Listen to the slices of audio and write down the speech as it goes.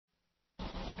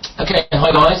Okay,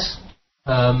 hi guys.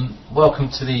 Welcome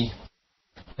to the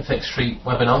FX Street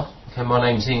webinar. Okay, my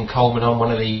name's Ian Coleman. I'm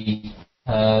one of the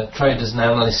traders and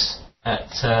analysts at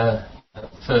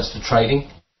First for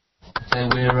Trading. Okay,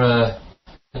 we're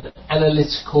an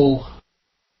analytical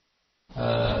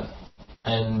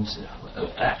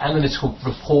analytical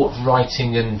report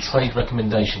writing and trade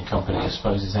recommendation company, I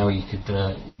suppose is how you could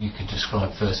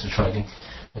describe First for Trading.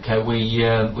 Okay,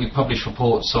 we publish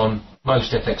reports on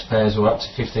most FX pairs, or up to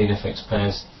 15 FX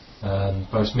pairs,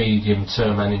 both medium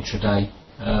term and intraday,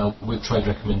 with trade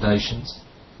recommendations,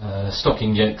 stock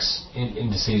index,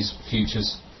 indices,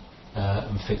 futures,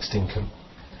 and fixed income.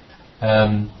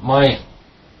 My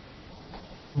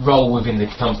role within the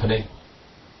company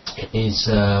is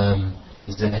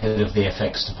the head of the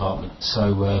FX department.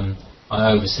 So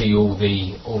I oversee all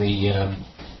the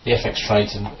FX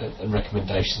trades and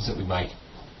recommendations that we make.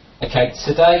 Okay,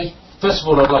 today, first of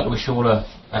all, I'd like to wish you all a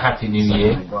happy New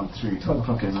Year. Run through 12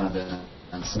 o'clock in London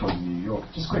and 7 o'clock in New York.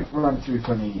 Just a quick run through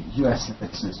from the US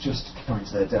listeners, just coming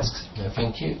to their desks. Yeah,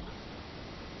 thank you.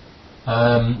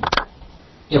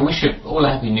 Yeah, wish you all a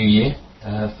happy New Year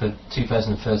for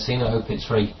 2013. I hope it's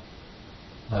very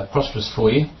prosperous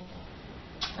for you.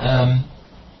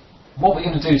 What we're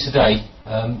going to do today,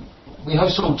 we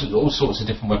host all sorts of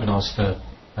different webinars for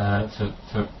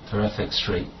FX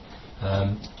Street.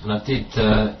 And I did,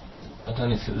 I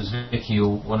don't know if it was Vicky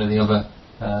or one of the other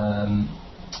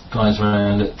guys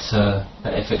around at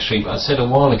FX Street, but I said a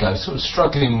while ago, sort of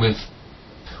struggling with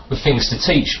things to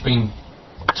teach, been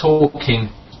talking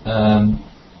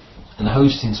and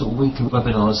hosting sort of weekly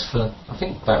webinars for I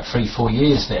think about 3-4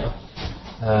 years now.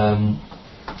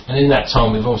 And in that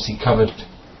time we've obviously covered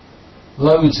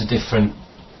loads of different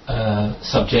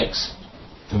subjects,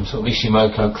 from sort of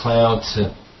Ishimoku Cloud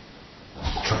to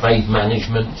trade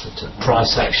management, to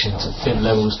price action, to thin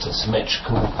levels, to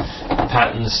symmetrical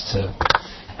patterns, to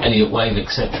Elliott wave,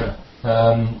 etc.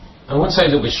 I won't say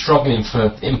that we're struggling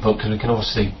for input, because we can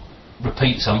obviously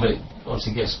repeat some, but it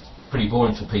obviously gets pretty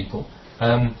boring for people.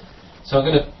 So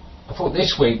I thought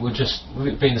this week, with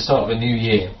it being the start of a new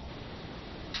year,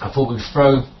 I thought we'd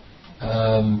throw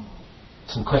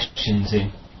some questions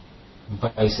in and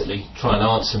basically try and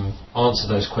answer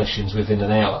those questions within an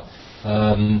hour.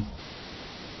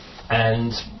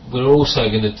 And we're also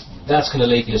that's going to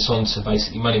lead us on to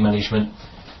basically money management,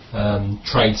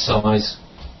 trade size,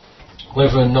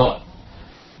 whether or not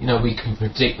we can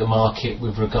predict the market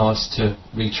with regards to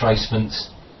retracements,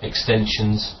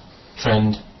 extensions,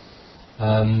 trend.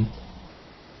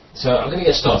 So I'm going to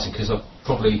get started, because I'm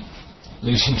probably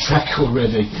losing track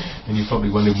already, and you're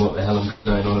probably wondering what the hell I'm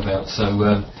going on about.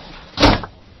 So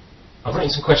I've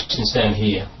written some questions down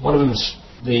here. One of them's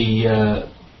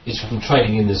is from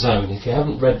Trading in the Zone. If you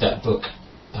haven't read that book,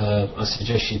 I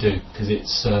suggest you do, because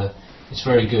it's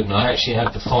very good. And I actually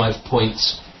have the 5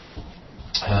 points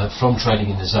from Trading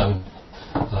in the Zone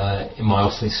in my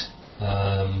office,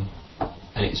 and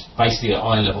it's basically at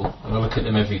eye level, and I look at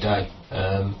them every day.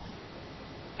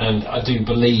 And I do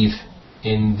believe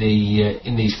in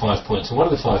these 5 points. And one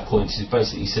of the 5 points is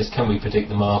basically says, can we predict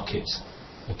the markets?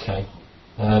 Okay.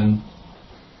 And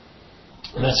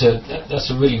that's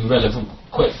a really relevant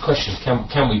question.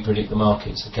 Can we predict the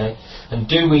markets? Okay, and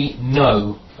do we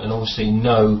know? And obviously,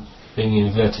 know being in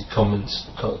inverted commas.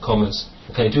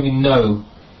 Okay, do we know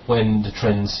when the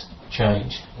trends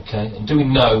change? Okay, and do we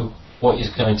know what is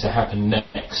going to happen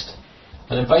next?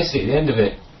 And then basically at the end of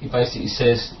it, he basically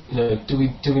says, do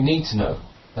we need to know?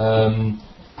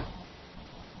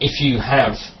 If you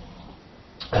have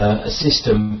a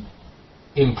system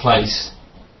in place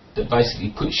that basically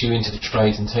puts you into the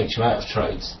trades and takes you out of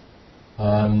trades,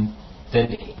 then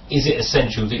is it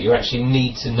essential that you actually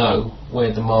need to know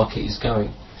where the market is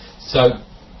going? So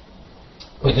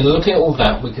we're going to look at all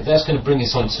that. That's going to bring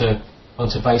us onto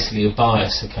basically a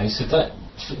bias. Okay, so that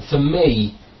for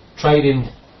me, trading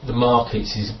the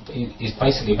markets is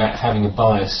basically about having a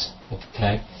bias.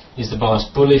 Okay, is the bias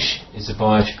bullish? Is the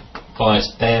bias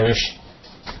bearish?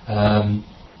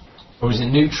 Or is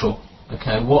it neutral?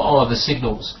 Okay, what are the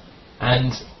signals?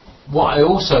 And what I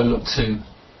also look to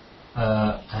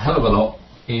a hell of a lot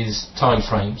is time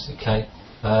frames. Okay,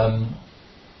 I'm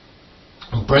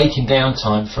breaking down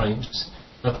time frames.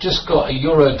 I've just got a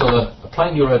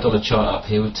plain euro-dollar chart up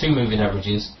here with two moving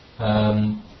averages.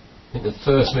 I think the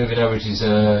first moving average is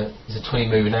a 20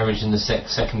 moving average, and the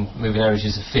second moving average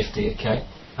is a 50. Okay,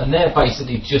 and they're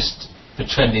basically just for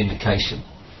trend indication.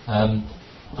 And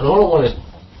all I want to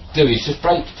do is just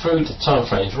break through the time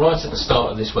frames right at the start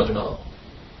of this webinar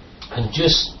and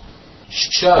just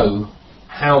show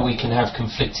how we can have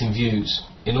conflicting views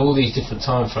in all these different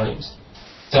time frames.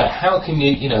 So how can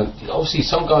you know, obviously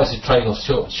some guys are trading off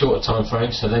shorter time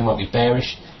frames, so they might be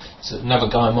bearish. So another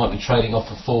guy might be trading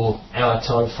off a 4-hour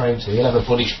time frame, so he'll have a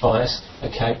bullish bias.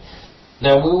 Okay.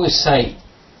 Now we always say,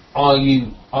 are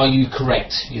you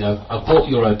correct? You know, I bought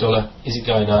euro dollar. Is it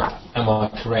going up? Am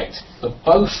I correct? But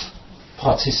both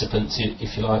participants,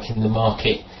 if you like, in the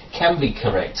market can be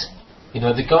correct. You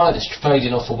know, the guy that's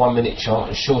trading off a 1 minute chart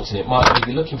and shorting it might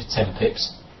be looking for 10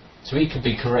 pips, so he could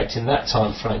be correct in that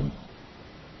time frame.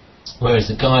 Whereas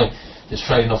the guy that's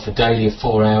trading off a daily, a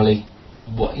 4 hourly,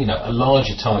 you know, a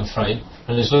larger time frame,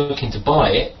 and is looking to buy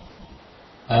it,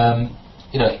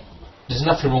 you know, there's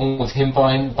nothing wrong with him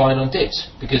buying on dips,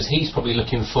 because he's probably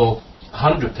looking for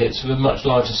 100 pips with a much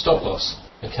larger stop loss.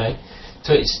 Okay,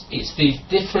 so it's the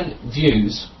different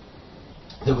views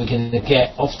that we're going to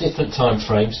get off different time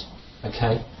frames.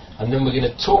 Okay, and then we're going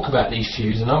to talk about these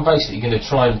views, and I'm basically going to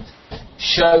try and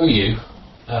show you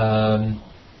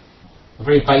a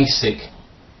very basic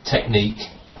technique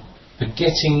for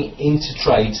getting into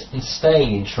trades and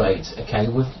staying in trades, okay,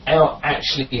 without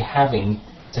actually having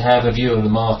to have a view on the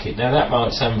market. Now that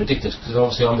might sound ridiculous, because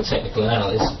obviously I'm a technical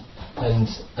analyst and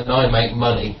I make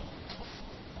money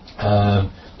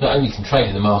not only from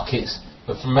trading the markets,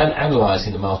 but from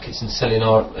analysing the markets and selling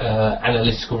our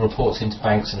analytical reports into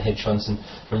banks and hedge funds and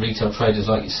retail traders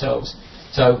like yourselves.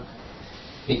 So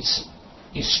it's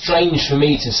strange for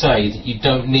me to say that you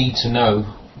don't need to know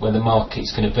where the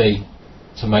market's going to be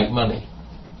to make money.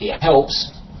 It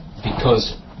helps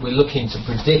because we're looking to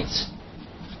predict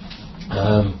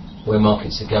where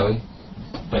markets are going,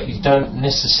 but you don't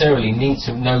necessarily need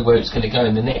to know where it's going to go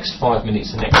in the next 5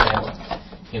 minutes, the next hour,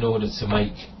 in order to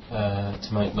make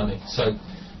money. So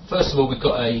first of all, we've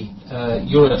got a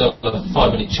euro dollar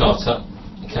 5 minute chart up.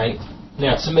 Okay.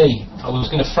 Now to me, I was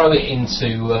going to throw it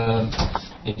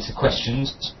into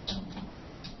questions.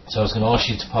 So I was going to ask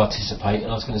you to participate,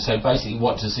 and I was going to say basically,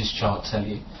 what does this chart tell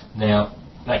you? Now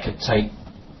that could take.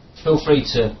 Feel free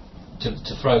to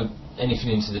throw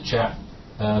anything into the chat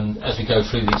as we go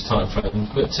through these time frames.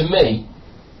 But to me,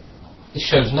 it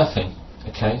shows nothing.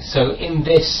 Okay, so in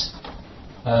this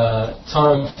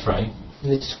time frame,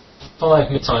 this 5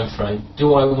 minute time frame,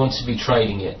 do I want to be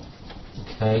trading it?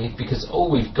 Okay, because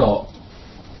all we've got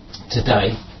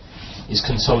today is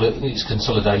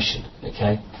consolidation.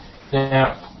 Okay,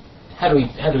 now how do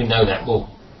we know that? Well,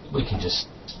 we can just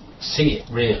see it,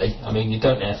 really. I mean, you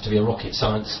don't have to be a rocket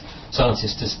scientist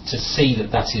to see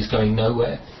that is going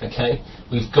nowhere. Okay,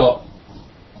 we've got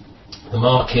the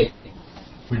market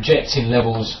rejecting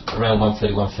levels around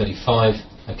 130, 135.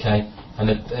 Okay,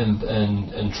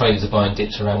 and traders are buying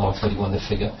dips around 131 the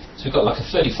figure. So we've got like a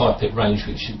 35 pip range,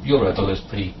 which euro dollar is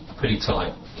pretty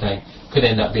tight. Okay, could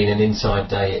end up being an inside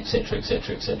day, etc.,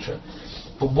 etc., etc.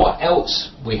 But what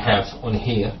else we have on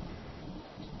here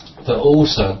that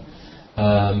also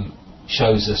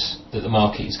shows us that the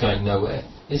market is going nowhere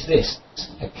is this.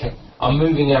 Okay, our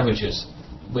moving averages.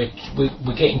 We're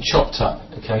getting chopped up.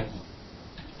 Okay,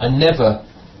 I never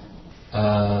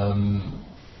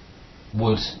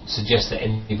would suggest that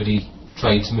anybody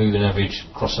trades moving average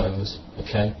crossovers.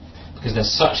 Okay, because they're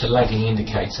such a lagging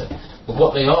indicator. But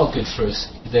what they are good for us,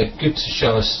 they're good to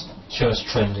show us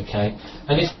trend. Okay,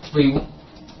 and if we want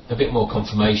a bit more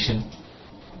confirmation,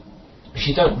 which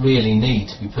you don't really need,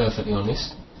 to be perfectly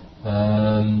honest.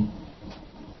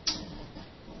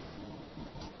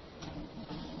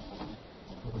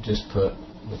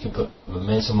 We can put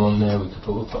momentum on there. We'll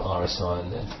put RSI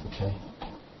in there. Okay.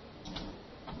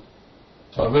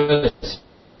 So I really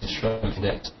strength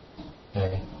index.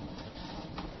 Okay.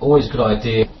 Always a good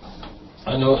idea.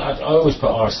 I know I always put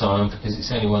RSI on because it's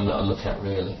the only one that I look at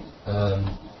really, and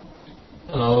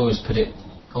I always put it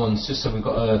on just so we've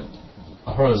got a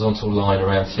horizontal line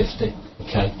around 50.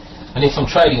 Okay, and if I'm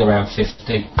trading around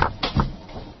 50,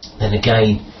 then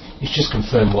again it's just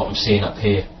confirmed what I'm seeing up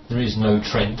here. There is no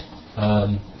trend.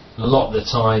 A lot of the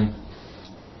time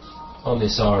on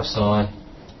this RSI,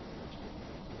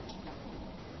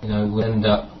 we'll end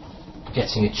up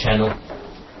getting a channel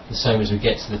the same as we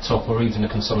get to the top, or even a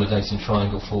consolidating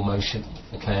triangle formation.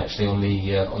 Okay, actually on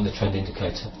the trend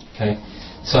indicator. Okay,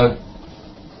 so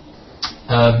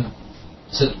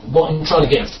what I'm trying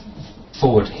to get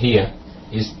forward here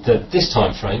is that this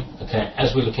time frame, okay,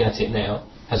 as we're looking at it now,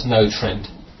 has no trend.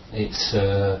 It's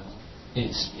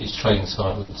trading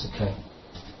sideways. Okay,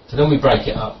 so then we break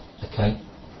it up. Okay,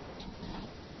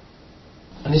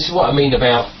 and this is what I mean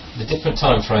about the different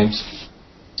time frames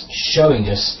showing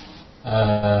us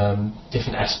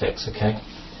different aspects. Okay,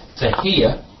 so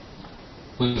here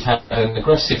we've had an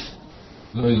aggressive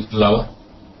move lower.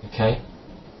 Okay,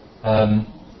 a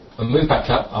move back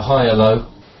up, a higher low,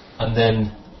 and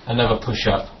then another push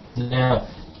up. Now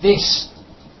this,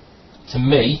 to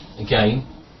me, again,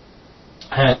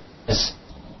 has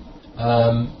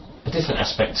a different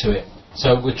aspect to it.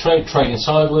 So we're trading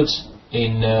sideways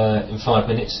in 5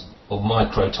 minutes, or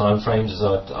micro time frames as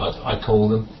I call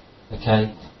them.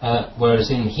 Okay. Whereas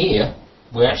in here,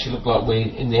 we actually look like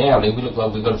in the hourly, we look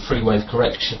like we've got a 3-wave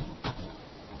correction.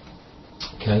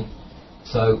 Okay.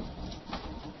 So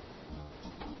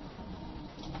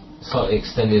slightly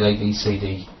extended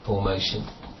ABCD formation.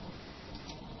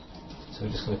 So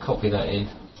we're just going to copy that in.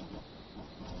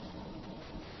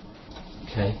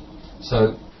 Okay.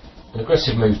 So an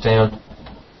aggressive move down,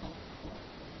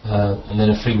 and then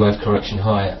a 3-wave correction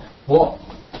higher. So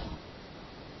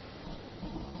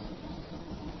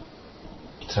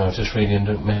I was just reading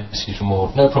a message from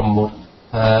Maud. No problem, Maud.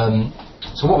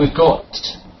 So what we've got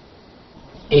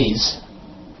is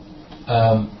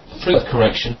a 3-wave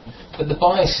correction, but the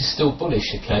bias is still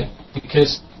bullish, okay?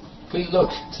 Because if we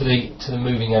look to the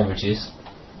moving averages,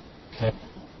 okay,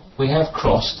 we have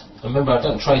crossed. Remember, I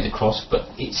don't trade the cross, but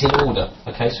it's in order,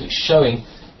 okay? So it's showing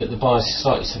that the bias is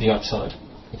slightly to the upside,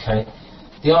 okay?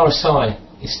 The RSI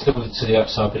is still to the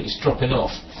upside, but it's dropping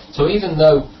off. So even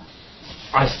though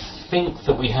I think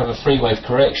that we have a 3-wave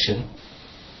correction,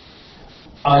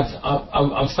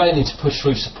 I'm failing to push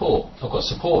through support. I've got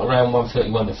support around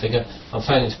 131, the figure. I'm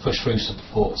failing to push through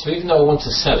support. So even though I want to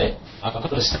sell it, I've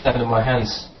got to stand on my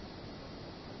hands.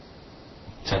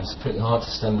 It's pretty hard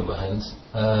to stand on my hands.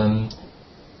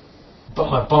 But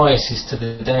my bias is to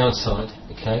the downside,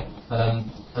 okay?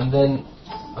 And then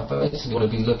I basically want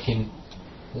to be looking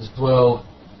as well.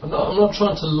 I'm not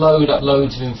trying to load up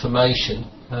loads of information,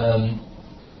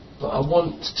 but I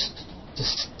want to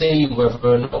see whether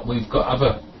or not we've got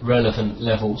other relevant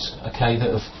levels, okay,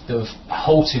 that have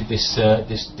halted this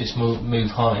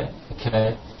move higher,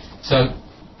 okay. So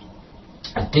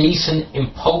a decent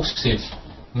impulsive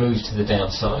move to the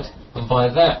downside, and by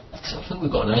that I think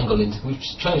we've got an angle into. We've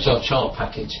changed our chart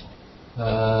package.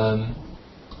 I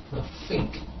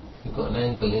think we've got an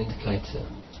angle indicator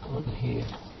on here.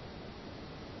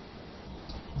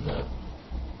 No.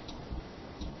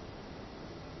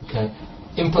 Okay.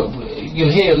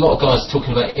 You'll hear a lot of guys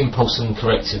talking about impulse and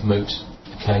corrective moves.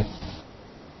 Okay.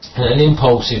 And an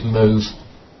impulsive move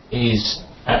is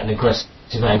at an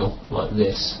aggressive angle like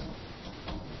this.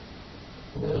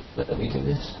 Let me do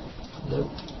this. No.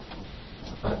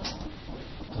 Right.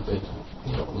 We're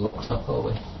not locked up, are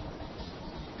we?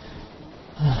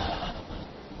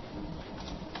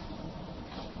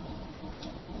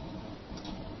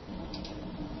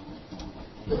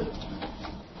 No.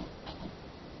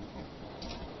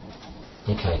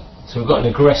 Okay, so we've got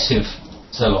an aggressive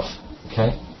sell-off.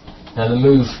 Okay, now the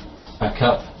move back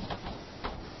up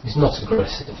is not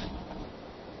aggressive.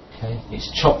 Okay, it's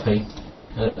choppy,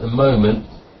 and at the moment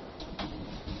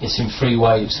it's in 3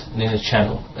 waves and in a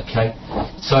channel. Okay,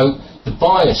 so the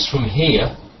bias from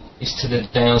here is to the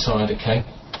downside. Okay,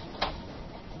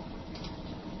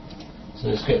 so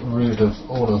let's get rid of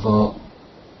all of our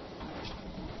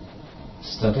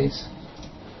studies,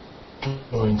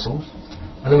 drawing tools.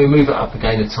 And then we move it up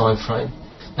again a time frame.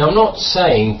 Now I'm not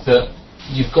saying that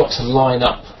you've got to line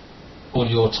up all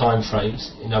your time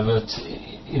frames in order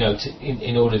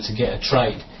to get a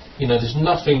trade. You know, there's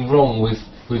nothing wrong with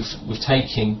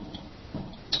taking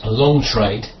a long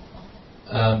trade,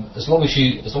 as long as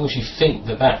you think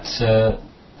that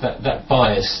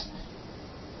bias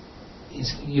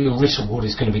is, your risk reward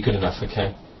is going to be good enough.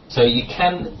 Okay, so you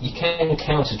can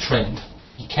counter trend.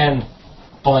 You can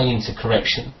buy into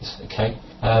corrections, okay?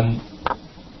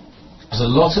 Because a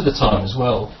lot of the time as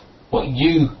well, what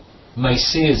you may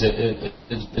see as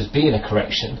being a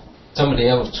correction, somebody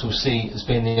else will see as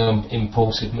being the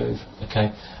impulsive move,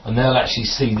 okay? And they'll actually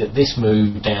see that this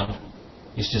move down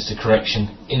is just a correction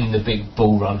in the big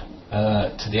bull run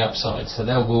to the upside. So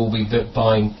they will be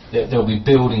buying, they'll be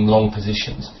building long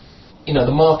positions. You know,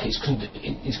 the market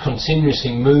is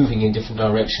continuously moving in different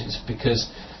directions because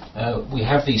we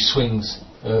have these swings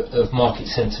of market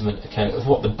sentiment, okay, of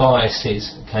what the bias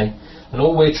is, okay, and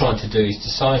all we're trying to do is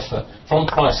decipher from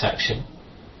price action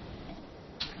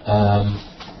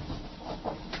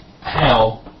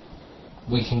how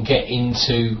we can get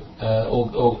into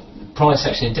or price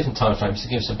action in different time frames to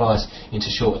give us a bias into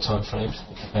shorter time frames.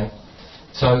 Okay,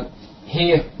 so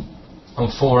here on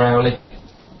 4 hourly,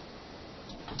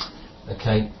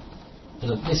 okay.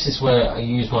 And this is where I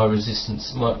use my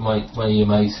resistance, my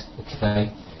EMAs, okay,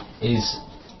 is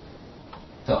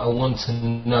that I want to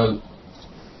know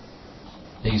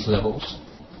these levels.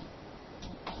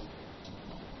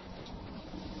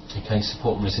 Okay,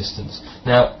 support and resistance.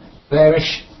 Now,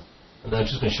 bearish, And I'm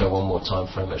just going to show one more time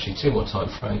frame, actually, two more time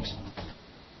frames.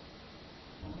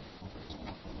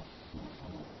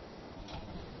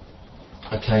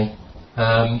 Okay,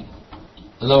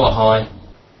 lower high,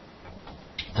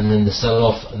 and then the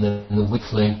sell-off, and then the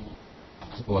weekly.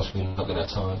 Otherwise, we're not going to have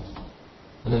time.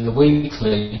 And then the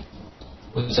weekly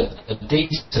was a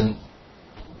decent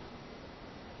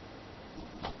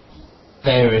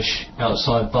bearish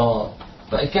outside bar,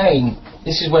 but again,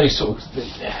 this is where sort of the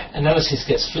analysis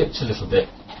gets flipped a little bit.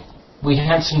 We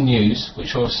had some news,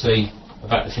 which obviously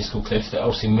about the fiscal cliff, that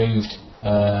obviously moved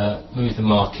the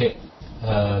market,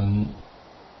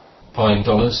 buying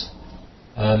dollars.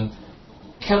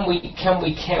 Can we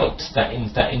count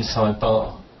that inside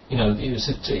bar? You know, it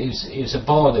was a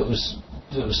bar that was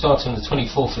starting on the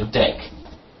 24th of Dec.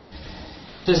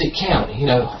 Does it count? You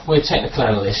know, we're technical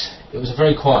analysts. It was a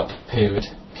very quiet period.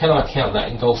 Can I count that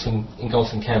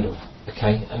engulfing candle?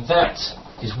 Okay, and that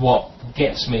is what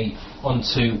gets me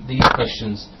onto these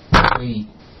questions we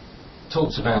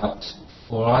talked about,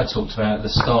 or I talked about at the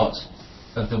start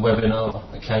of the webinar.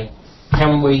 Okay,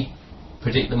 can we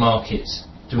predict the markets?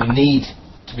 Do we need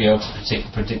to be able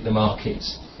to predict the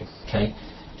markets? Okay,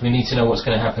 do we need to know what's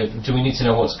going to happen? Do we need to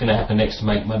know what's going to happen next to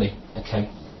make money? Okay,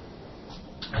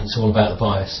 and it's all about the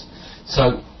bias.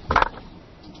 So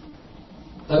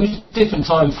those different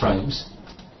time frames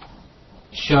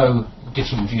show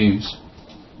different views,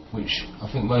 which I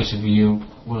think most of you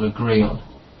will agree on,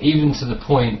 even to the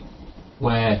point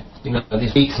where, you know,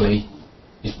 this weekly,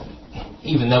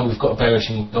 even though we've got a bearish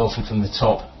engulfing from the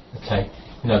top, okay,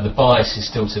 you know, the bias is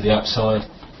still to the upside.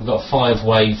 We've got a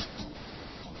 5-wave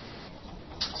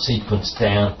sequence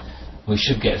down. We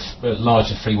should get a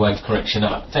larger 3-wave correction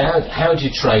up. How do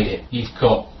you trade it? You've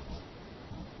got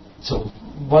sort of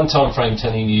one time frame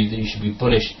telling you that you should be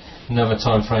bullish, another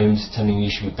time frame telling you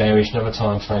should be bearish, another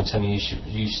time frame telling you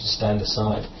should stand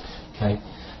aside. Okay,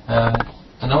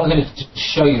 and I'm going to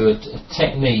show you a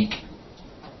technique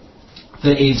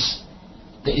that is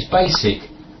basic,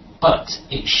 but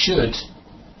it should,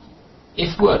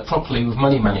 if worked properly with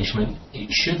money management, it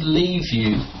should leave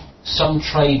you some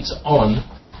trades on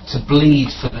to bleed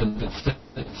for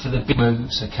the big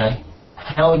moves. Okay,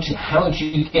 how do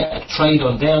you get a trade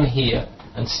on down here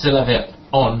and still have it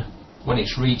on when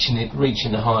it's reaching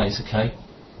the highs? Okay,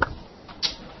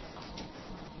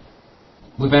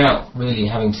 without really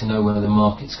having to know where the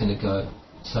market's going to go.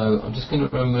 So I'm just going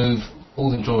to remove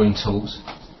all the drawing tools,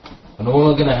 and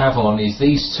all I'm going to have on is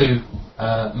these two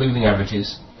moving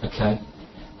averages, okay,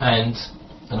 and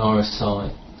an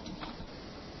RSI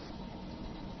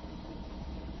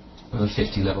with a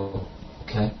 50 level.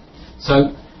 Okay,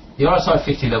 so the RSI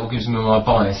 50 level gives me my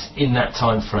bias in that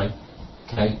time frame.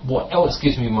 Okay, what else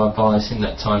gives me my bias in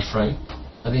that time frame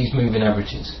are these moving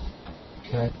averages.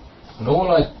 Okay, and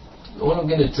all I'm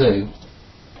going to do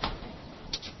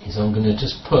is I'm going to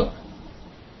just put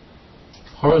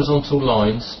horizontal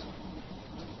lines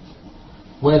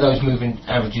where those moving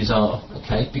averages are.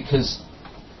 Okay, because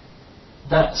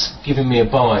that's giving me a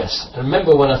bias. And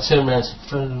remember when I turn around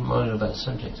to remind about the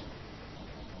subject.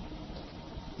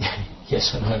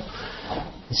 Yes, I know.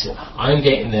 I'm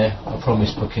getting there, I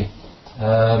promise, Bookie.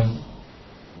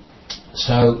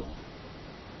 So,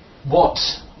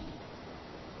 what's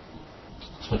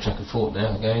my track of thought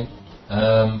now again?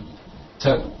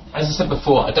 So, as I said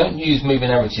before, I don't use moving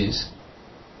averages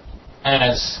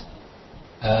as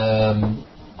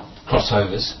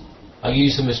crossovers. I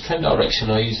use them as trend direction.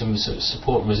 I use them as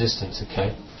support and resistance.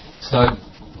 Okay, so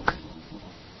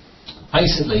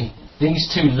basically these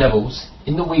two levels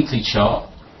in the weekly chart,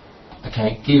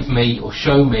 okay, give me or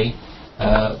show me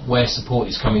where support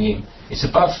is coming in. It's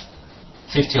above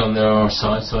 50 on the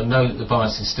RSI, so I know that the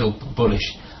bias is still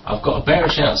bullish. I've got a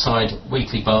bearish outside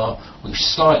weekly bar which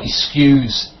slightly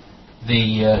skews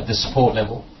the support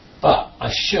level, but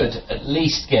I should at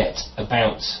least get a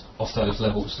bounce off those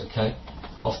levels, okay,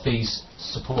 off these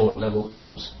support levels.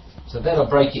 So then I'll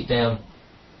break it down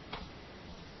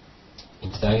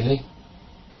into daily.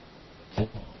 Okay.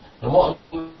 And what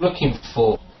I'm looking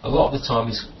for a lot of the time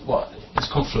is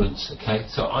confluence. Okay,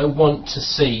 so I want to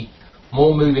see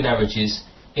more moving averages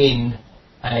in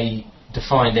a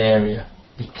defined area,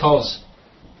 because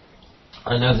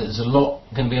I know that there's going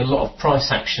to be a lot of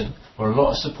price action, or a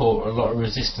lot of support, or a lot of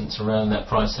resistance around that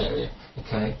price area.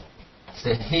 Okay,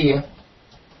 so here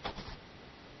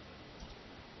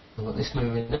I've got this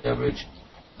moving average,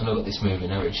 and I've got this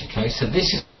moving average. Okay, so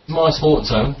this is my support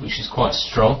zone, which is quite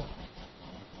strong,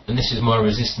 and this is my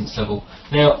resistance level.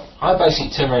 Now, I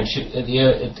basically turned around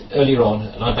earlier on,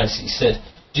 and I basically said,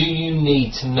 do you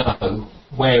need to know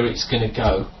where it's going to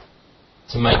go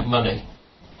to make money?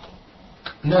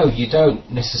 No, you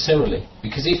don't necessarily,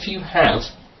 because if you have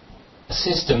a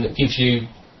system that gives you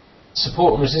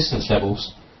support and resistance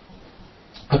levels,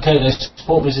 okay, those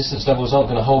support and resistance levels aren't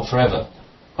going to hold forever,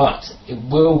 but it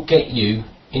will get you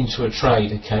into a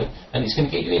trade, okay, and it's going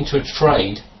to get you into a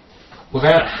trade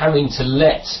without having to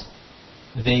let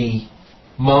the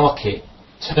market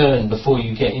turn before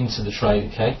you get into the trade,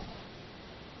 okay,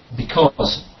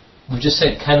 because we've just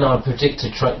said, can I predict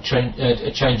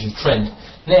a change of trend?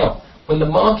 Now, when the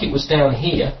market was down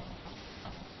here,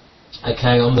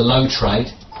 okay, on the low trade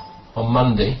on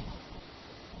Monday,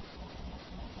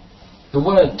 there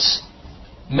weren't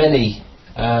many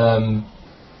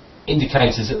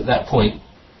indicators at that point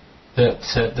that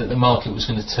the market was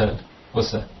going to turn,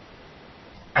 was there?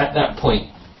 At that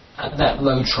point, at that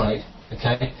low trade,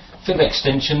 okay, fib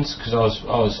extensions, because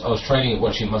I was trading it,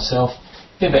 watching it myself.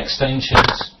 Fib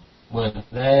extensions weren't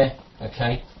there,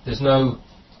 okay. There's no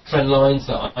trend lines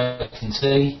that I can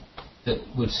see that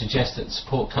would suggest that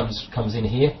support comes in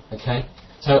here, okay.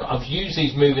 So I've used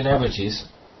these moving averages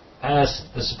as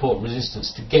the support and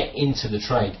resistance to get into the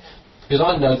trade, because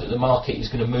I know that the market is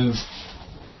going to move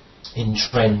in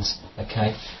trends,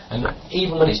 okay, and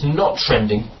even when it's not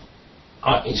trending,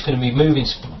 it's going to be moving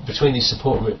between these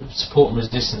support and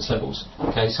resistance levels,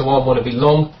 okay. So I want to be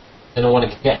long, then I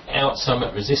want to get out some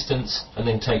at resistance, and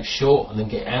then take short, and then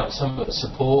get out some at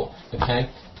support, okay,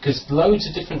 because loads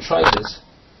of different traders,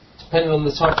 depending on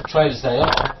the type of traders they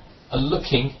are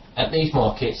looking at these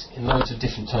markets in loads of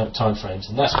different time frames,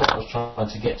 and that's what I was trying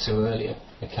to get to earlier,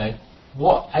 okay.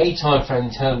 What a time frame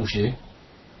tells you,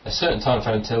 a certain time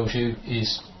frame tells you,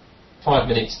 is 5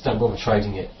 minutes, don't bother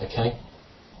trading it, okay.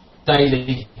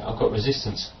 Daily, I've got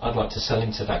resistance, I'd like to sell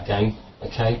into that gain,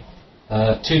 okay.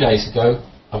 2 days ago,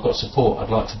 I've got support, I'd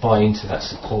like to buy into that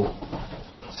support.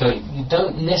 So you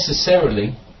don't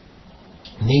necessarily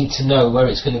need to know where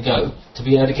it's going to go to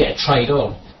be able to get a trade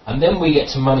on. And then we get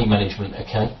to money management,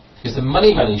 okay, because the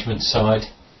money management side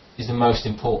is the most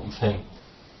important thing.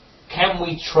 Can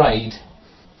we trade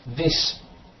this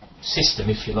system,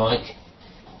 if you like,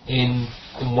 in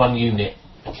one unit,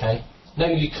 okay? No,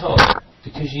 you can't,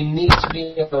 because you need to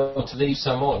be able to leave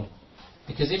some on.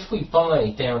 Because if we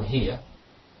buy down here,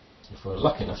 if we're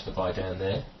lucky enough to buy down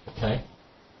there, okay,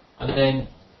 and then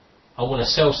I want to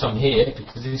sell some here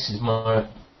because this is my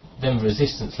then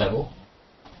resistance level,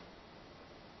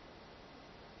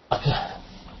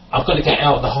 I've got to get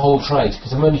out of the whole trade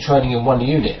because I'm only trading in one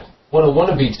unit. What I want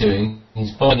to be doing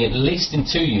is buying at least in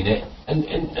 2 unit, and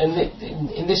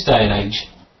in this day and age,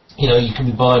 you know, you can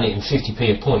be buying it in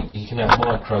 50p a point. You can have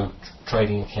micro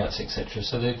trading accounts, etc.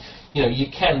 So that, you know,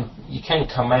 you can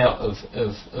come out of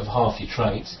half your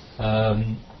trades.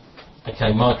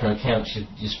 Okay, micro accounts,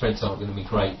 your spreads aren't going to be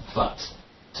great, but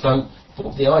so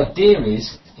the idea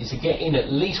is to get in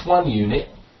at least 1 unit,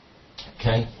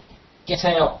 okay, get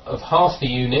out of half the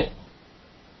unit,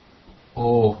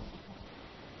 or,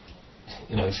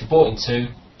 you know, if you bought in 2,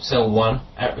 sell 1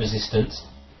 at resistance,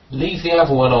 leave the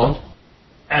other one on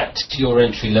at your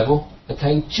entry level,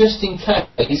 okay, just in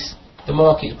case the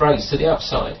market breaks to the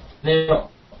upside. Now,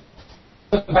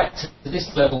 going back to this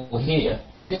level here,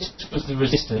 this was the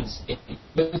resistance, it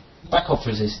moved back off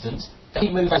resistance, then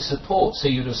you move back to support, so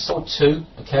you'd have sold 2,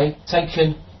 okay,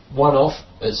 taken 1 off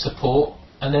at support,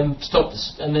 and then stopped,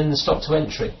 and then the stop to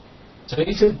entry. So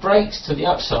if it breaks to the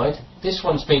upside, this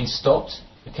one's been stopped,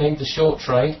 okay, the short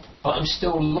trade, but I'm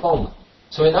still long.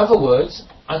 So in other words,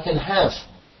 I can have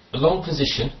a long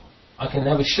position, I can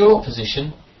have a short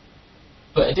position,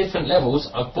 but at different levels.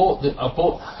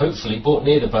 Hopefully bought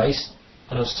near the base,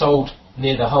 and I've sold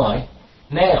near the high.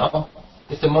 Now,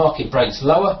 if the market breaks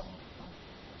lower,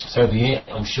 so over here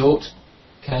I'm short.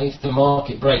 Okay, if the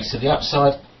market breaks to the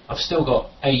upside, I've still got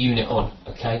a unit on.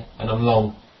 Okay, and I'm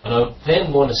long, and I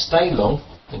then want to stay long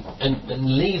and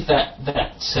leave that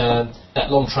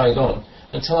long trade on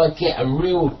until I get a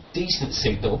real decent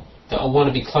signal that I want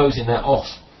to be closing that off.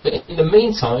 But in the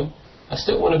meantime, I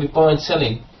still want to be buying,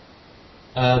 selling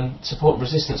support and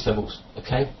resistance levels.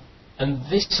 Okay, and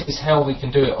this is how we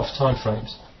can do it off time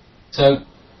frames. So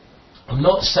I'm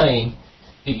not saying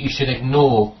that you should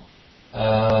ignore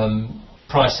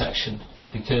price action,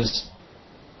 because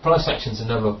price action is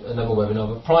another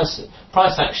webinar. But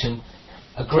price action,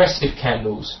 aggressive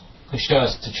candles can show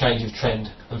us a change of trend,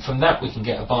 and from that we can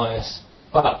get a bias.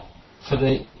 But for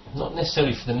the, not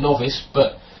necessarily for the novice,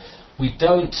 but we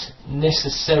don't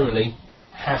necessarily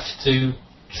have to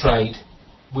trade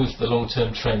with the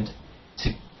long-term trend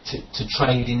to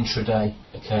trade intraday.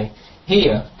 Okay,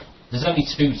 here there's only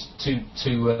two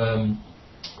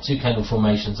candle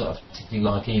formations that I particularly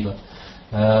like either,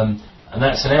 and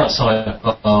that's an outside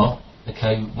bar,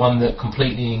 okay, one that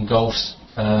completely engulfs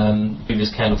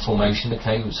previous candle formation,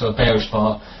 okay, so a bearish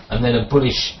bar, and then a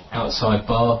bullish outside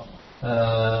bar,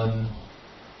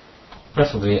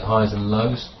 preferably at highs and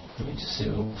lows. Let me just see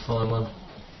if we'll find one.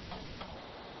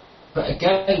 But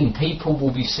again, people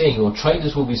will be seeing, or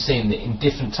traders will be seeing, that in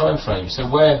different time frames. So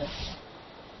where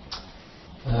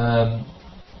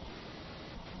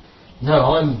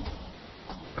no,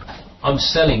 I'm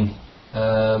selling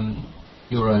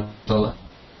euro dollar,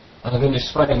 and I'm going to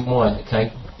explain why.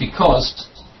 Okay, because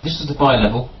this is the buy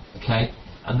level. Okay,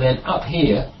 and then up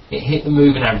here it hit the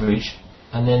moving average,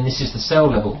 and then this is the sell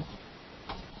level.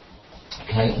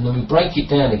 Okay, and then we break it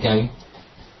down again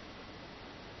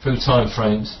through time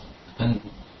frames. And do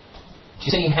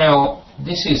you see how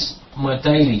this is my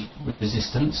daily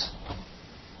resistance,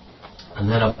 and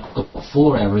then I've got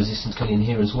 4-hour resistance coming in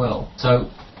here as well. So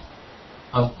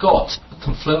I've got a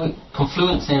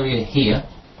confluence area here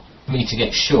for me to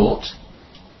get short,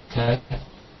 okay,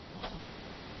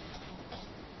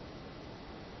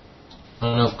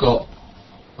 and I've got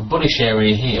a bullish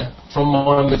area here from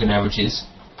my moving averages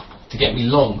to get me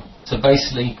long. So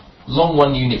basically, long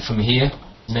 1 unit from here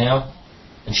now,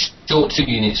 and short 2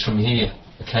 units from here,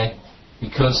 okay,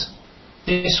 because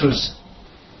this was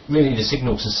really the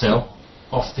signal to sell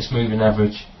off this moving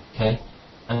average, okay,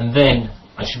 and then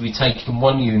I should be taking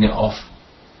 1 unit off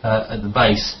at the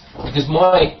base, because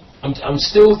I'm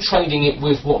still trading it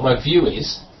with what my view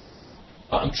is,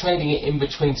 but I'm trading it in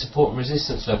between support and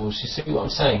resistance levels. You see what I'm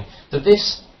saying? So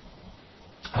this,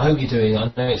 I hope you're doing, I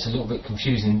know it's a little bit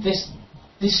confusing, this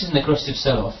is an aggressive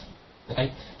sell-off.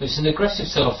 Okay, but it's an aggressive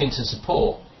sell-off into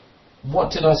support.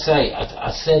 What did I say?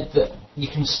 I said that you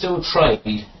can still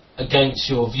trade against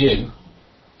your view,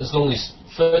 as long as,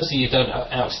 firstly, you don't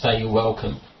outstay your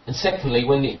welcome, and secondly,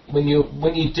 when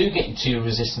you do get to your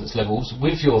resistance levels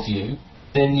with your view,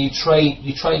 then you trade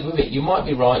with it. You might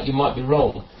be right, you might be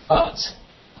wrong, but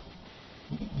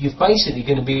you're basically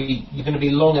going to be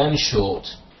long and short,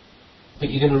 but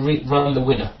you're going to run the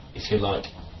winner, if you like.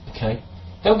 Okay.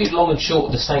 Don't be long and short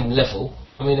at the same level.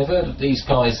 I mean, I've heard of these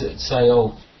guys that say,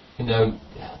 oh, you know,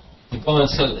 you buy and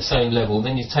sell at the same level,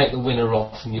 then you take the winner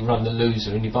off and you run the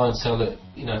loser, and you buy and sell at,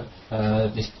 you know,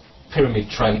 this pyramid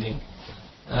trading.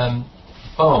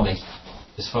 Balmy,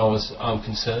 as far as I'm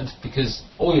concerned, because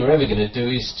all you're ever going to do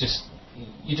is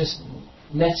you're just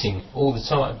netting all the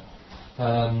time.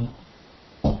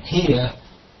 Here,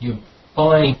 you're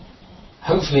buying,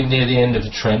 hopefully near the end of the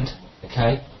trend,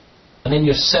 okay, and then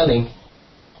you're selling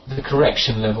the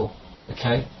correction level,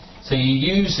 okay, so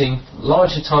you're using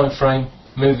larger time frame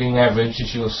moving average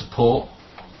as your support,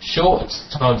 short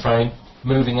time frame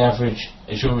moving average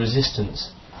as your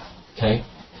resistance, okay.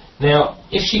 Now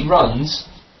if she runs,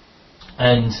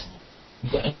 and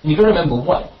you've got to remember,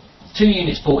 what 2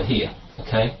 units bought here,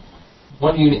 okay,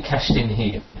 1 unit cashed in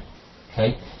here,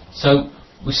 okay, so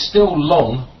we're still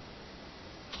long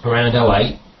around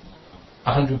 08,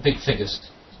 100 big figures,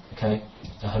 okay,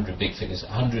 100 big figures,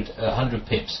 100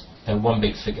 pips, and 1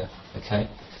 big figure, okay.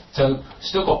 So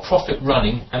still got profit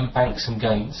running and banks and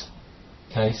gains,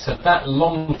 okay. So that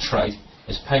long trade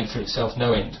has paid for itself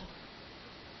no end.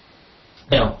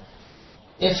 Now,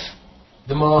 if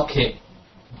the market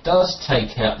does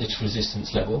take out this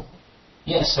resistance level,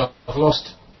 yes, I've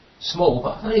lost small,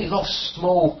 but I only lost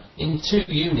small in 2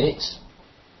 units.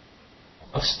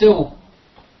 I've still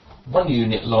 1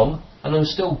 unit long, and I'm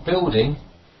still building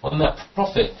on that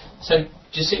profit. So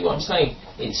do you see what I'm saying?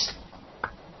 It's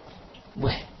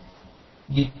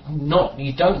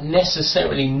you don't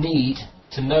necessarily need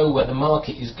to know where the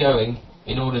market is going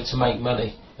in order to make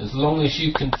money. As long as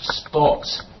you can spot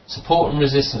support and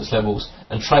resistance levels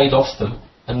and trade off them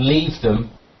and leave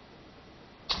them,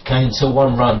 okay, until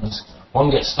one runs,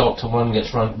 one gets stopped and one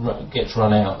gets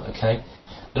run out, okay.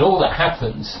 And all that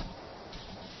happens,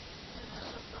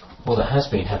 well, that has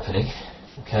been happening,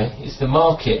 okay, is the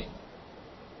market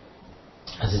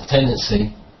has a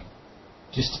tendency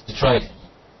just to trade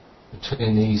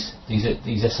between these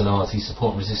SNRs, these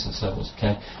support and resistance levels,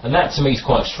 okay, and that to me is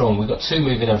quite strong. We've got 2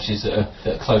 moving averages that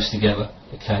are close together,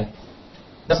 okay.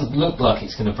 Doesn't look like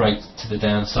it's going to break to the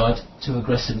downside too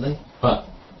aggressively, but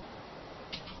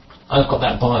I've got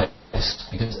that bias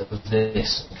because of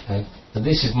this, okay. So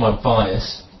this is my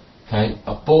bias, okay.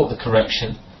 I've bought the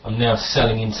correction. I'm now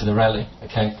selling into the rally,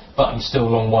 okay, but I'm still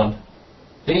long 1.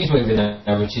 These moving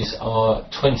averages are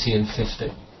 20 and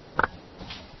 50.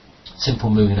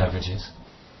 Simple moving averages.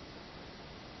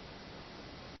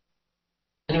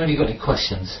 Anybody got any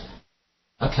questions?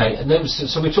 Okay, and then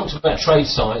so we talked about trade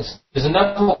size. There's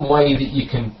another way that you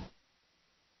can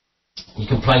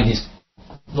play this,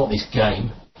 not this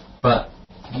game, but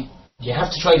You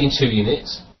have to trade in 2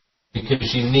 units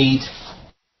because you need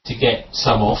to get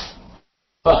some off.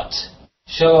 But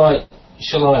shall I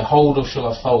hold or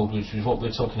shall I fold, which is what we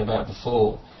were talking about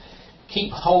before?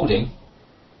 Keep holding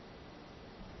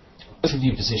both of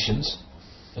your positions,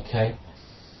 okay,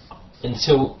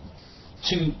 until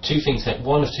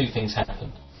one of two things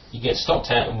happen. You get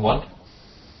stopped out in one,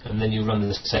 and then you run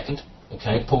the second,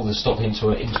 okay, pull the stop into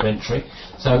entry.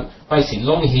 So basically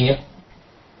long here,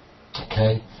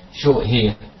 okay, short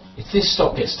here. If this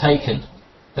stop gets taken,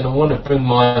 then I want to bring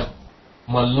my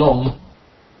long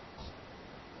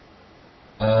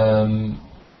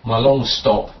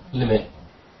stop limit,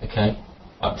 okay,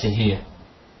 up to here,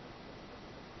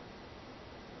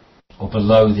 or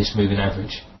below this moving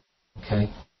average, okay.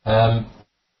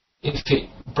 If it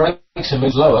breaks and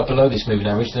moves lower below this moving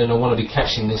average, then I want to be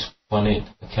cashing this one in,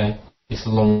 okay, this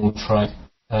long trade.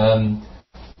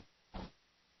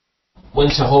 When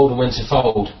to hold and when to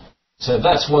fold. So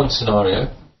that's one scenario.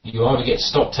 You either get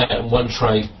stopped out in one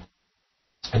trade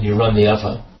and you run the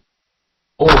other,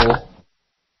 or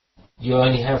you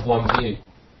only have one view,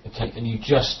 okay, and you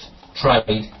just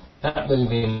trade that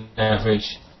moving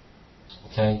average,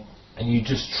 okay, and you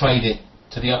just trade it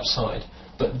to the upside.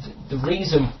 But the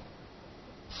reason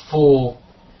for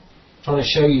trying to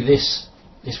show you this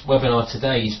webinar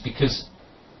today is because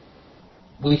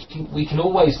we can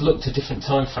always look to different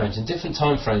time frames, and different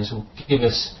time frames will give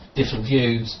us different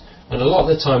views. And a lot of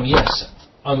the time, yes,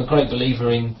 I'm a great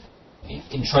believer in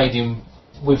trading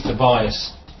with the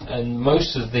bias, and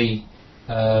most of the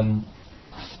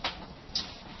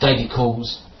daily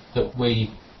calls that we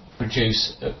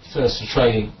produce at First for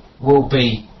Trading will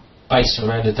be based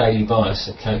around a daily bias,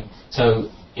 okay. So,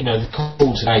 you know, the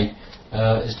call today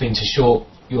has been to short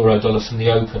euro dollar from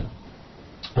the open,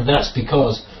 and that's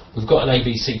because we've got an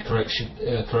ABC correction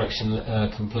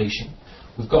completion.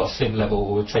 We've got a fib level,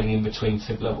 or we're trading in between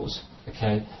fib levels,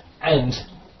 okay, and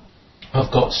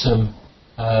I've got some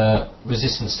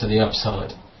resistance to the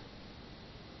upside.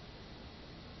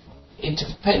 It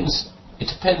depends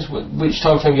which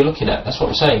time frame you're looking at. That's what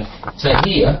I'm saying. So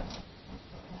here,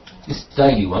 this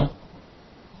daily one,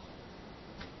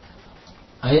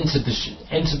 I entered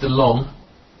the long,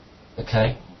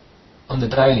 okay, on the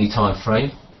daily time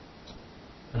frame,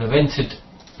 and I've entered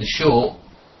the short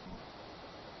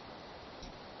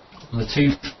on the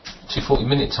 240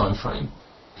 minute time frame,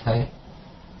 okay,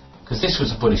 because this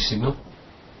was a bullish signal,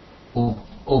 or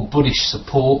bullish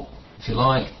support, if you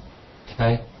like,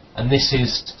 okay, and this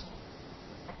is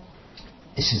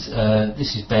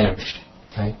bearish,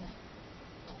 okay.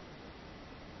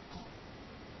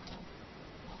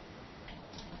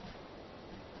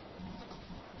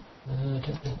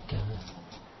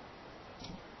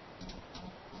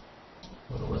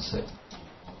 Hold on one sec.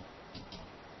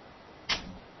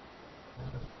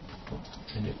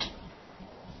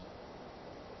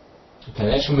 Okay,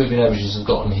 the actual moving averages I've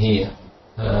got on here,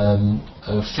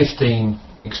 a 15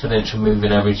 exponential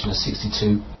moving average and a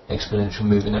 62 exponential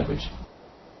moving average.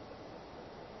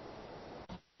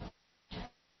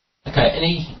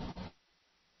 Okay,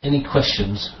 any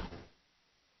questions?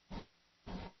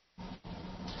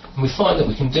 And we find that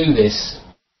we can do this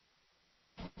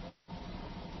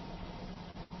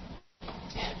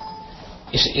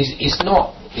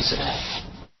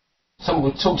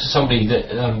we talked to somebody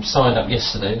that signed up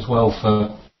yesterday as well for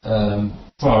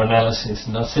our analysis,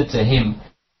 and I said to him,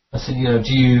 I said, you know,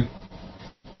 do you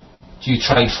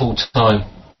trade full time?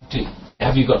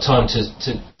 Have you got time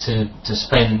to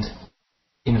spend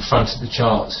in front of the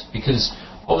charts? Because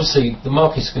obviously the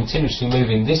market's continuously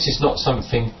moving. This is not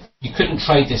something you couldn't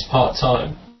trade this part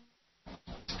time,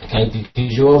 okay?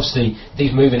 Because you obviously,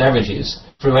 these moving averages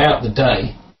throughout the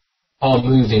day are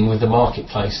moving with the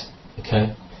marketplace,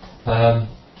 okay?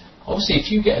 Obviously,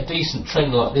 if you get a decent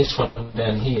trend like this one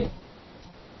down here,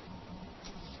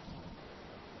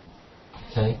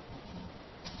 okay,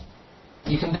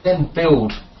 you can then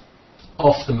build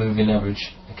off the moving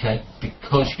average, okay,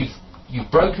 because you've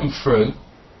broken through.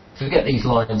 Forget these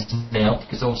lines now,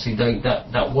 because obviously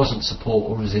that wasn't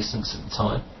support or resistance at the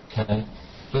time, okay,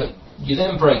 but you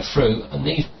then break through, and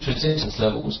these resistance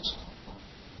levels,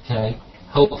 okay,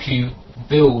 help you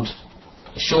build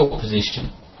a short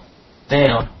position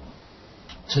down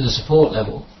to the support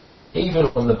level, even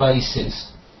on the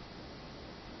basis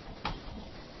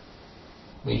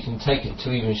where you can take it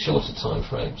to even shorter time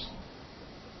frames.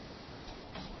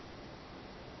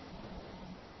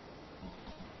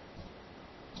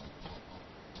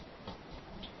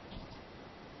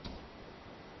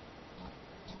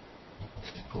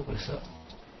 Pull this up.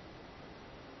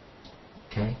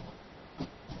 Okay.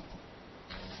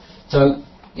 So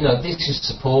you know, this is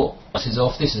support, this is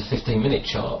off, this is a 15-minute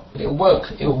chart. But it'll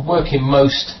work in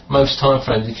most time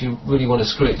frames if you really want to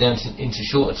screw it down into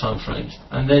shorter time frames.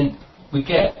 And then we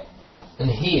get, and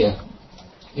here,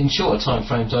 in shorter time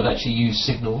frames, I'd actually use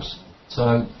signals.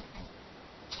 So,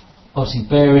 obviously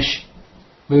bearish,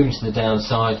 moving to the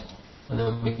downside, and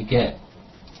then we get,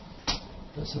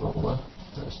 that's the wrong one,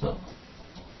 that's not,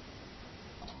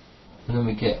 and then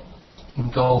we get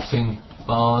engulfing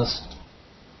bars,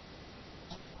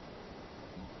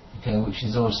 okay, which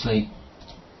is obviously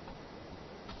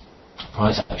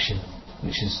price action,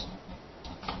 which is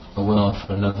a word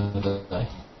for another day.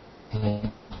 Okay.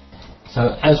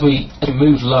 So as we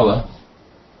move lower,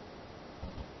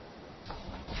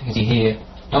 you can see here,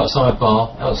 outside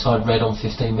bar, outside red on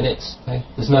 15 minutes. Okay.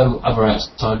 There's no other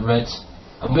outside reds.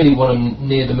 I really want them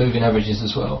near the moving averages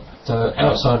as well. So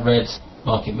outside red,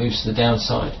 market moves to the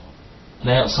downside. An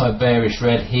outside bearish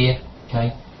red here,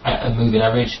 okay, at a moving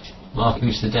average, market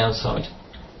moves to the downside.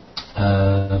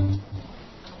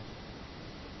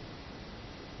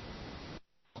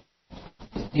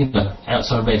 You know,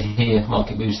 outside red here,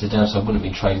 market moves to the downside. I wouldn't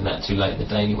have been trading that too late in the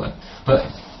day anyway. But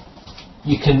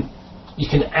you can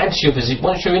add to your position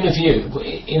once you're in a view,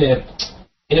 in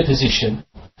a position.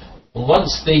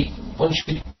 Once you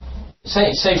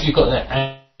say if you've got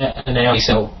an hourly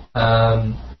sell,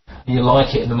 you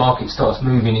like it and the market starts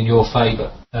moving in your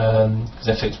favour, because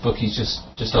FX Bookies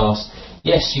just asked,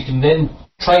 yes, you can then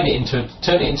turn it into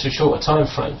a shorter time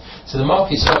frame. So the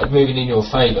market started moving in your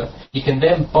favour. You can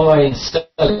then buy and sell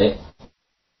it.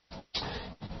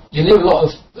 You know, a lot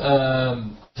of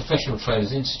professional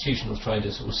traders, institutional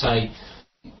traders will say,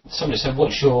 somebody said,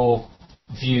 what's your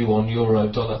view on euro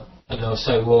dollar? And they'll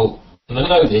say, well, and I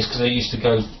know this because I used to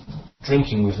go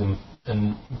drinking with them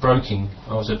and broking.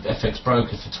 I was an FX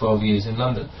broker for 12 years in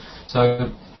London.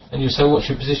 So, and you say, what's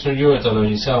your position on euro dollar?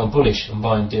 And you say, I'm bullish, I'm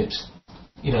buying dips.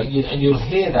 You know, and you'll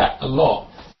hear that a lot.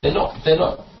 They're not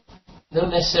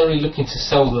necessarily looking to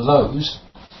sell the lows,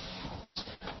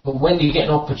 but when you get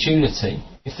an opportunity,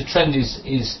 if the trend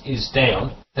is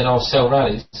down, then I'll sell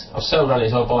rallies.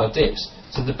 I'll buy dips.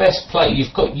 So the best play,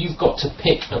 you've got to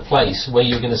pick a place where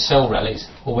you're going to sell rallies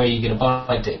or where you're going to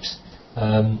buy dips.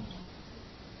 And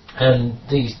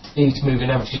these moving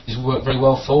averages work very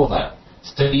well for that.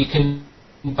 So you can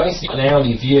basically an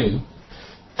hourly view,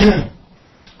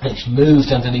 and it's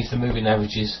moved underneath the moving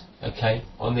averages, okay,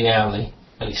 on the hourly,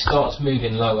 and it starts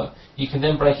moving lower. You can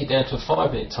then break it down to a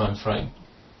 5-minute time frame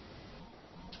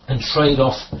and trade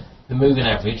off the moving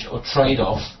average or trade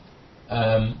off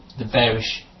the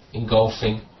bearish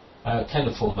engulfing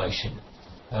candle formation,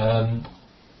 and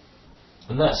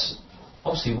that's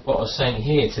obviously what I was saying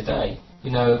here today. You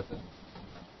know,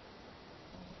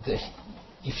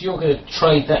 if you're going to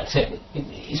trade that technique,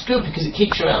 it's good because it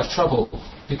keeps you out of trouble.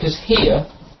 Because here,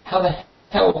 how the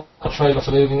hell can I trade off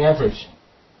a moving average?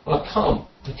 Well, I can't,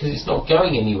 because it's not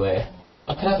going anywhere.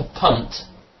 I can have a punt,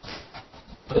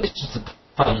 but this is the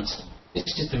punt.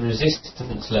 This is the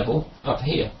resistance level up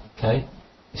here. Okay,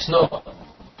 it's not.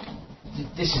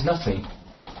 This is nothing.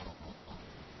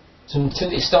 So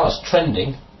until it starts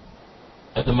trending,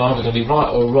 and the market going to be right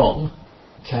or wrong,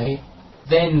 okay,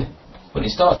 then when it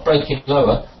starts breaking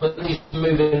lower, when these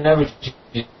moving averages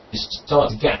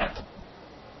start to gap,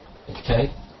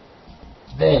 okay,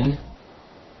 then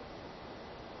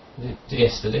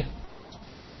yesterday,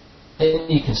 then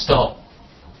you can start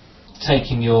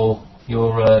taking your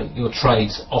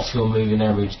trades off your moving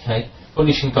average, okay.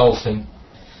 Bullish engulfing,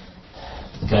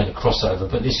 going to crossover,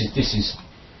 but this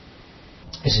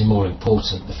is more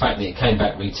important. The fact that it came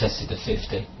back, retested the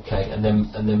 50, okay, and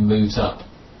then moves up,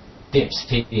 dips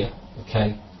here,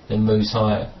 okay, then moves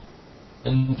higher,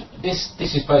 and this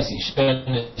is basically showing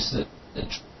us that the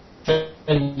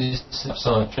trend is to the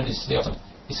upside, trend is to the upside.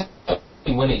 It's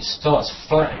only when it starts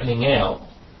flattening out,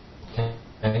 okay,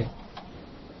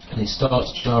 and it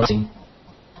starts gyrating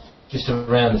just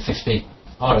around the 50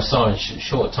 RSI in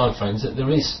shorter time frames that there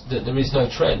is no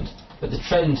trend. But the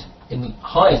trend in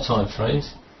higher time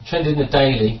frames, the trend in the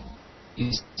daily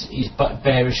is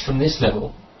bearish from this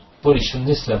level, bullish from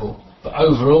this level, but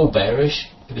overall bearish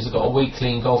because I've got a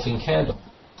weekly engulfing candle.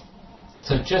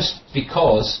 So just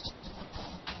because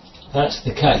that's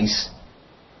the case,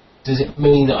 does it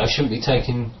mean that I shouldn't be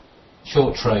taking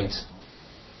short trades?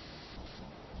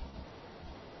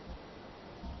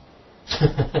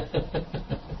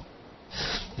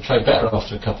 I trade better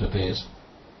after a couple of beers.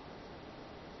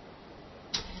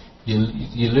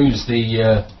 You lose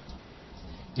the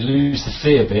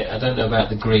fear bit. I don't know about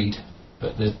the greed,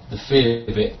 but the fear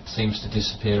bit seems to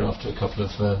disappear after a couple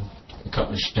of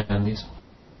shandies.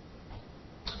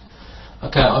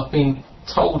 Okay, I've been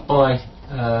told by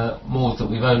Maud, that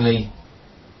we've only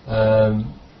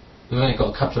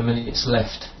got a couple of minutes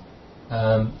left.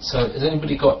 So has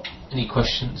anybody got any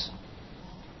questions?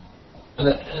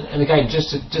 And again,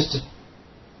 just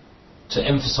to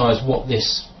emphasise what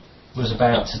this was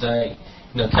about today,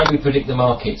 can we predict the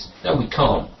markets? No, we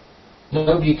can't.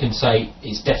 Nobody can say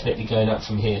it's definitely going up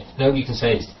from here. Nobody can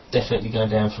say it's definitely going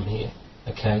down from here.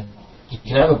 Okay, you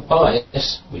can have a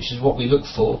bias, which is what we look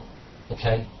for.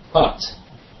 Okay, but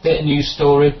bit of news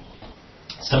story,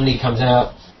 somebody comes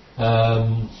out,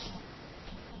 another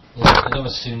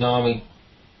tsunami.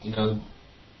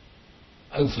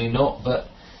 Hopefully not, but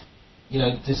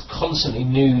there's constantly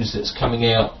news that's coming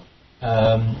out.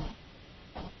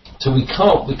 So we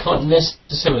can't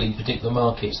necessarily predict the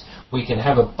markets. We can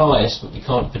have a bias, but we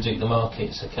can't predict the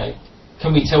markets. Okay?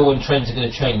 Can we tell when trends are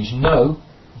going to change? No,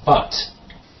 but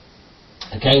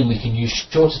again, we can use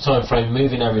shorter time frame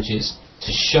moving averages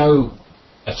to show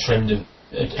a change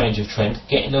of trend,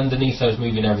 getting underneath those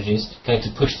moving averages, going to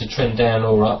push the trend down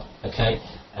or up. Okay,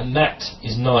 and that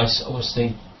is nice.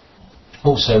 Obviously,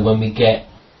 also when we get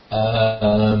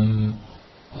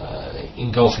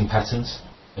engulfing patterns.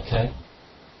 Okay.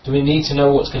 Do we need to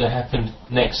know what's going to happen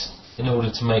next in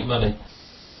order to make money?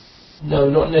 No,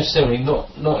 not necessarily. Not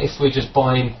if we're just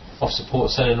buying off support,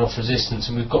 selling off resistance,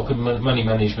 and we've got good money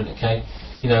management. Okay,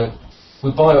 we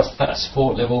buy off that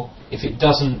support level. If it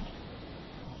doesn't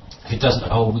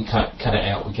hold, we cut it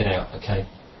out. We get out. Okay.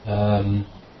 And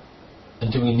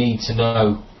do we need to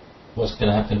know what's going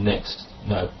to happen next?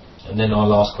 No. And then our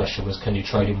last question was, can you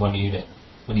trade in one unit?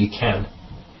 Well, you can.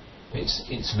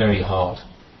 It's very hard.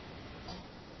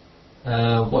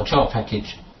 What chart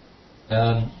package?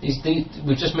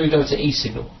 We've just moved over to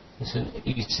E-Signal. It's an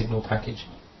E-Signal package.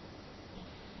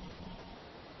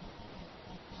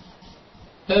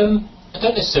 I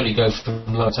don't necessarily go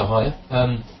from low to higher.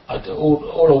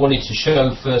 All I wanted to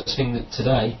show first thing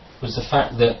today was the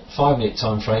fact that 5-minute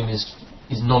time frame is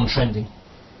non-trending.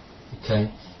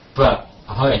 Okay, but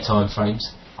higher time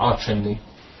frames are trending.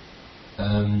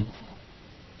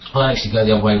 I actually go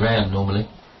the other way around normally.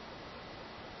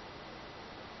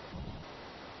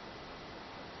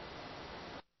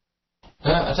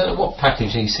 I don't know what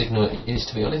package E-Signal is,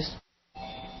 to be honest.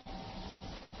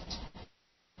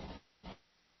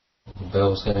 The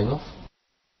bell's going off.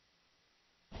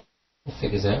 It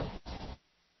figures out.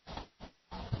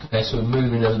 Okay, so we're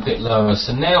moving a bit lower.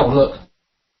 So now look.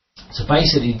 So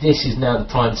basically, this is now the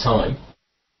prime time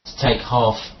to take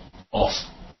half off.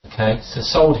 Okay, so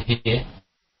sold here,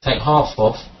 take half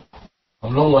off.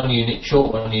 I'm long one unit,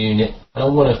 short one unit, and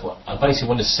I basically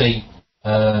want to see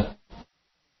a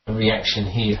reaction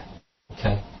here.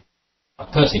 Okay, I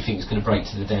personally think it's going to break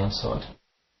to the downside.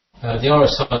 The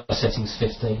RSI setting is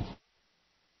 15.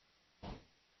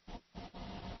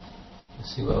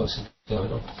 Let's see what else is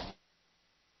going on.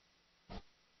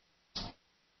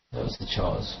 That was the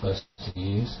chart I was supposed to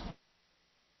use.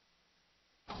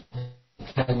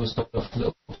 Okay, was knocked off a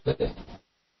little bit.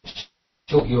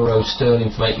 Short euro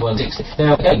sterling from 81.60.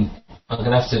 Now again, I'm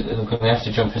going to have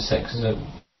to jump a sec because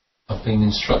I've been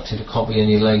instructed I can't be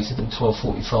any later than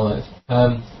 12:45.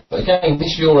 But again,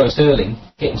 this euro sterling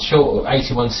getting short of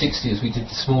 81.60 as we did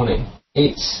this morning.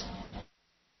 It's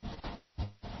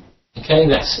okay.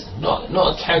 That's not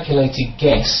a calculated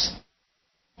guess,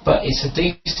 but it's a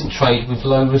decent trade with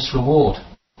low risk reward.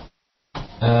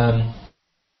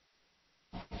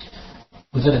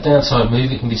 Within a downside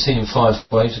move, it can be seen in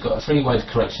 5 waves. We've got a 3-wave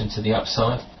correction to the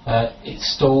upside. It's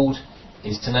stalled.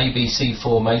 It's an ABC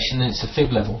formation, and it's a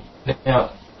fib level.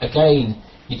 Now, again,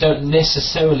 you don't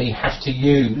necessarily have to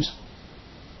use.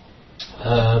 What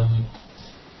am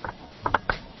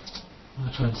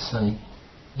I trying to say?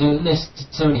 You don't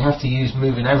necessarily have to use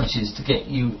moving averages to get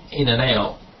you in and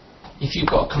out. If you've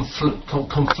got a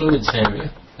confluence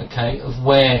area, okay, of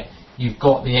where you've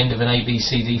got the end of an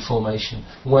ABCD formation,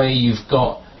 where you've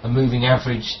got a moving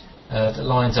average that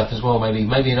lines up as well,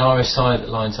 maybe an RSI that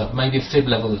lines up, maybe a fib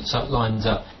level that lines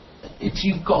up. If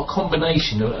you've got a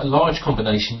combination, a large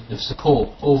combination of support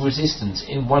or resistance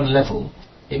in one level,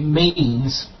 it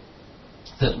means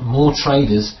that more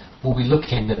traders will be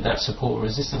looking at that support or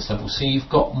resistance level. So you've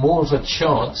got more of a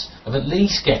chance of at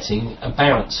least getting a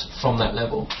bounce from that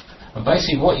level. And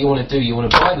basically what you want to do, you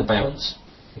want to buy the bounce,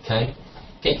 okay,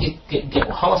 get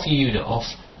half your unit off,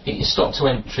 get your stop to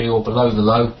entry or below the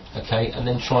low, okay, and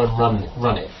then try and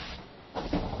run it.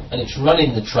 And it's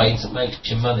running the trades that makes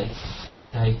you money.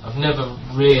 Okay, I've never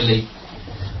really.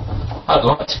 I'd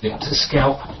like to be able to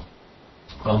scalp,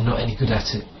 but I'm not any good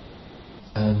at it.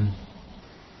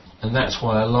 And that's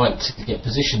why I like to get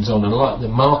positions on. I like the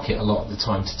market a lot of the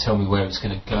time to tell me where it's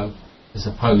going to go, as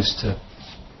opposed to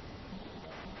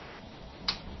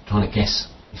trying to guess,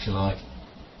 if you like.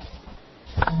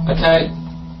 Okay,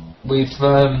 we've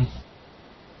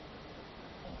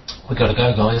got to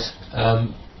go, guys. I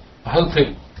hope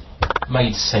it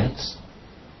made sense.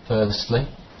 Firstly,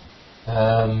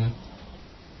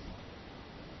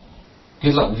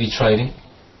 good luck with your trading.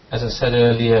 As I said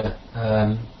earlier,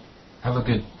 have a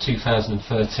good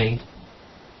 2013.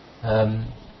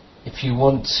 If you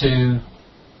want to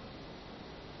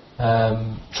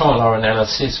trial our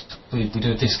analysis, we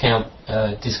do a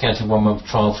discounted 1 month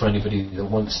trial for anybody that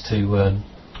wants to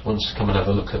come and have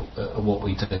a look at what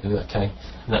we do. Okay,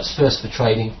 and that's first for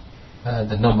trading,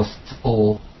 the number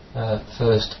 4,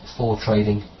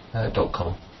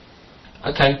 first4trading.com.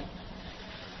 Okay,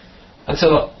 thanks a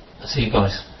lot. See you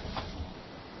guys.